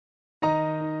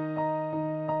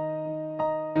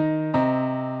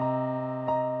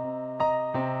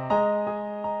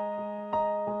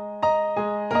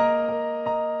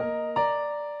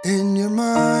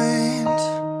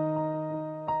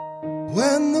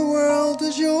world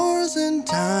is yours and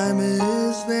time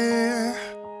is there.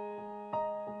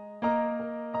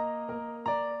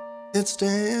 It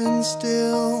stands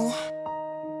still.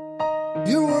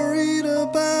 You're worried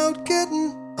about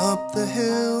getting up the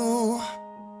hill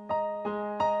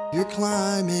you're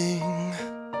climbing.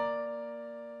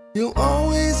 You'll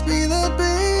always be that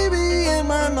baby in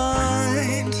my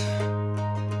mind.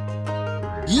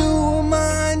 You were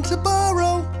mine to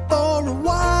borrow for a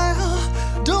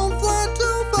while. Don't fly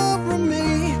too far from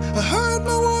me. I heard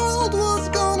my world was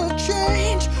gonna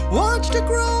change. Watched it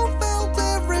grow, felt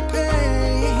every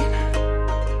pain.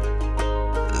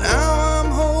 Now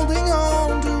I'm holding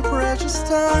on to precious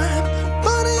time.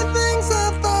 Funny things I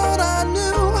thought I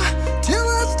knew, till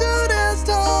I stood as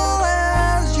tall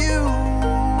as you.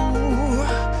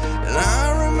 And I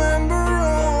remember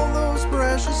all those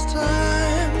precious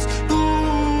times.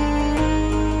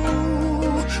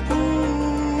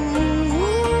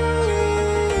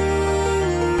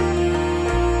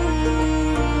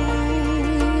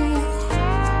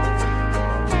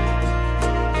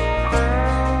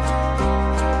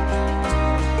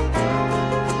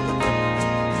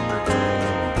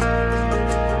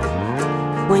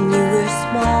 When you were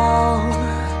small,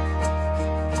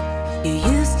 you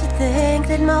used to think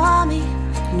that mommy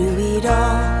knew it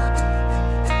all.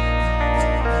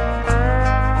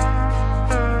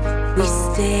 We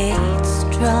stayed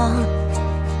strong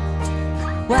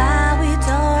while we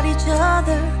taught each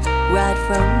other right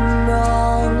from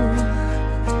wrong.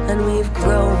 And we've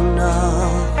grown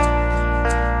up.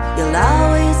 You'll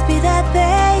always be that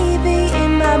baby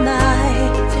in my mind.